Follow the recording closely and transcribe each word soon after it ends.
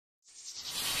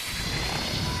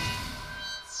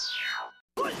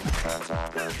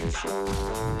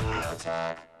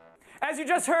As you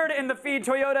just heard in the feed,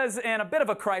 Toyota's in a bit of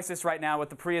a crisis right now with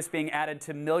the Prius being added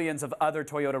to millions of other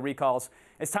Toyota recalls.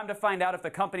 It's time to find out if the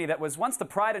company that was once the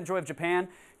pride and joy of Japan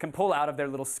can pull out of their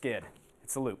little skid.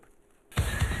 It's The Loop.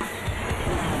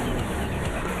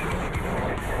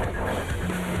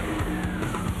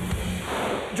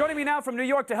 Joining me now from New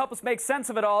York to help us make sense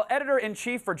of it all,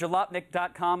 editor-in-chief for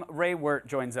Jalopnik.com, Ray Wirt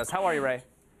joins us. How are you, Ray?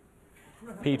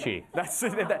 Peachy.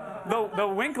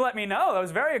 The wink let me know. That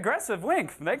was a very aggressive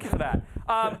wink. Thank you for that.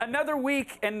 Another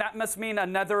week, and that must mean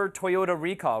another Toyota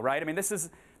recall, right? I mean, this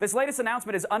latest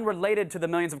announcement is unrelated to the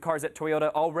millions of cars that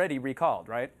Toyota already recalled,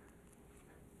 right?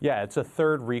 Yeah, it's a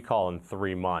third recall in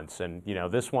 3 months, and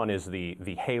this one is the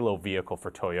halo vehicle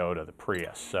for Toyota, the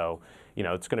Prius. So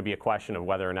it's going to be a question of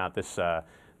whether or not this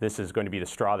is going to be the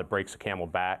straw that breaks the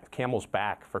camel's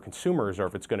back for consumers, or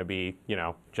if it's going to be,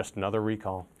 just another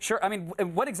recall. Sure. I mean,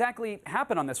 what exactly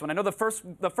happened on this one? I know the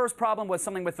first problem was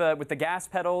something with the gas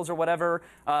pedals or whatever.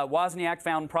 Wozniak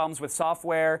found problems with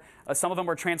software. Some of them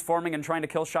were transforming and trying to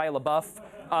kill Shia LaBeouf.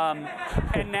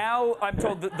 And now I'm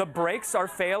told the brakes are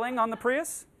failing on the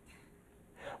Prius.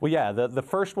 Well, yeah, the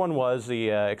first one was the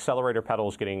accelerator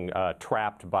pedals getting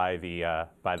trapped by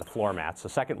the floor mats. The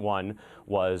second one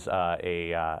was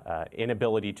a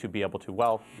inability to be able to,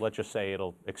 well, let's just say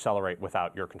it'll accelerate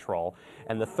without your control.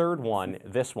 And the third one,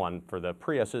 this one for the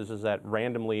Prius, is that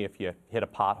randomly if you hit a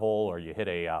pothole or you hit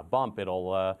a bump,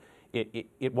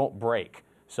 it won't brake.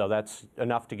 So that's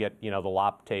enough to get the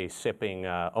latte sipping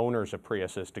owners of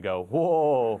Priuses to go,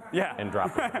 whoa, yeah, and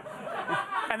drop it.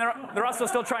 And they're also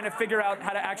still trying to figure out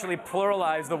how to actually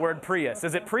pluralize the word Prius.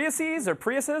 Is it Priuses or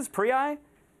Priuses? Prii?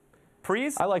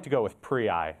 Prius? I like to go with Prii.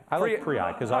 I like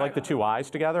Prii because I like the two I's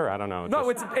together. I don't know. No,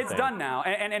 it's done now.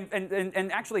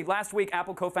 And actually, last week,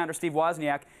 Apple co-founder Steve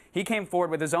Wozniak, he came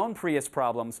forward with his own Prius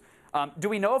problems. Do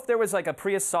we know if there was like a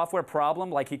Prius software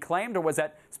problem like he claimed, or was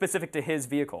that specific to his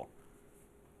vehicle?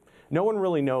 No one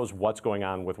really knows what's going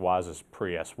on with Woz's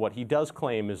Prius. What he does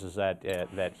claim is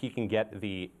that he can get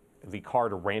the car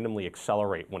to randomly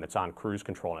accelerate when it's on cruise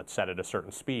control and it's set at a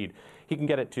certain speed. He can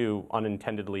get it to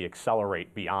unintendedly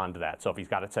accelerate beyond that. So if he's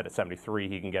got it set at 73,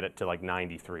 he can get it to like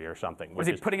 93 or something. Was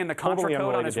he putting in the contra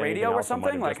code on his radio or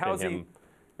something? Like how's he?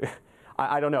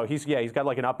 I don't know. He's got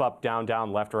like an up, up, down,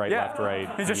 down, left, right, yeah. left, right.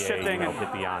 He's just shifting.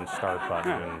 Hit the on start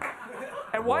button. Yeah.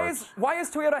 And why is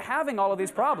Toyota having all of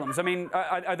these problems? I mean,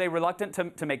 are they reluctant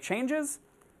to make changes?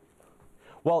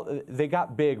 Well, they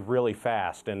got big really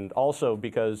fast, and also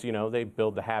because, they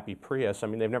build the happy Prius. I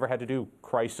mean, they've never had to do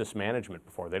crisis management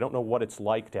before. They don't know what it's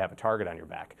like to have a target on your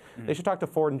back. They should talk to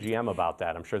Ford and GM about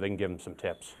that. I'm sure they can give them some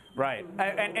tips. Right.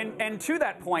 And to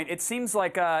that point, it seems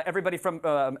like everybody from,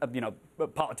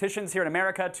 politicians here in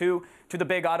America to the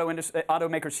big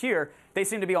automakers here, they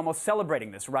seem to be almost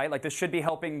celebrating this, right? Like this should be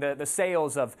helping the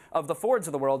sales of the Fords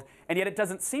of the world, and yet it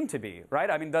doesn't seem to be, right?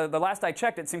 I mean, the last I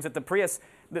checked, it seems that the Prius,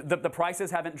 the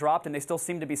prices haven't dropped, and they still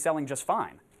seem to be selling just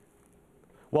fine.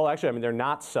 Well, actually, I mean, they're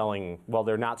not selling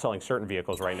certain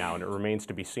vehicles right now, and it remains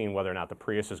to be seen whether or not the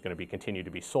Prius is going to continue to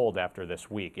be sold after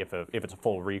this week, if it's a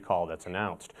full recall that's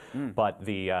announced. But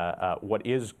what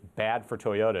is bad for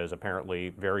Toyota is apparently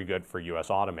very good for U.S.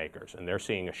 automakers, and they're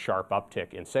seeing a sharp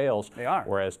uptick in sales. They are.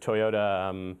 Whereas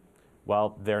Toyota,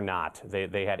 well, they're not.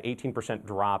 They had 18%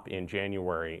 drop in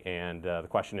January, and the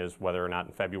question is whether or not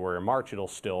in February or March they'll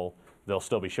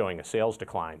still be showing a sales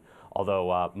decline.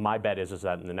 Although my bet is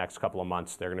that in the next couple of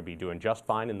months they're going to be doing just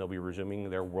fine and they'll be resuming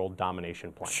their world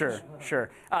domination plans. Sure.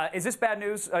 Is this bad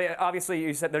news? Obviously,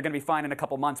 you said they're going to be fine in a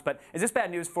couple months, but is this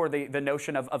bad news for the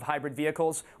notion of hybrid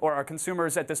vehicles, or are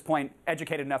consumers at this point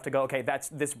educated enough to go, okay, that's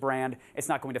this brand, it's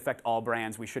not going to affect all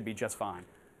brands, we should be just fine?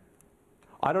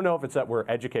 I don't know if it's that we're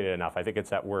educated enough. I think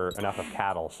it's that we're enough of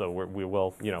cattle, so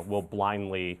we'll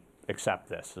blindly accept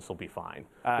this. This will be fine.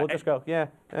 We'll just go,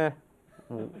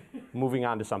 moving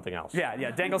on to something else.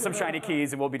 Yeah, dangle some shiny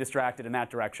keys and we'll be distracted in that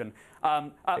direction.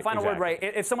 Final word, Ray.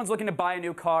 If someone's looking to buy a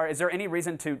new car, is there any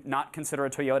reason to not consider a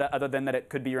Toyota other than that it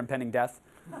could be your impending death?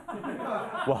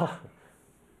 Well,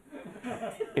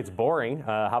 it's boring.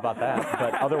 How about that?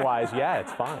 But otherwise, yeah,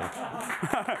 it's fine.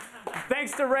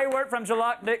 Thanks to Ray Wirt from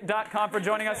Jalopnik.com for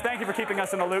joining us. Thank you for keeping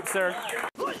us in the loop, sir.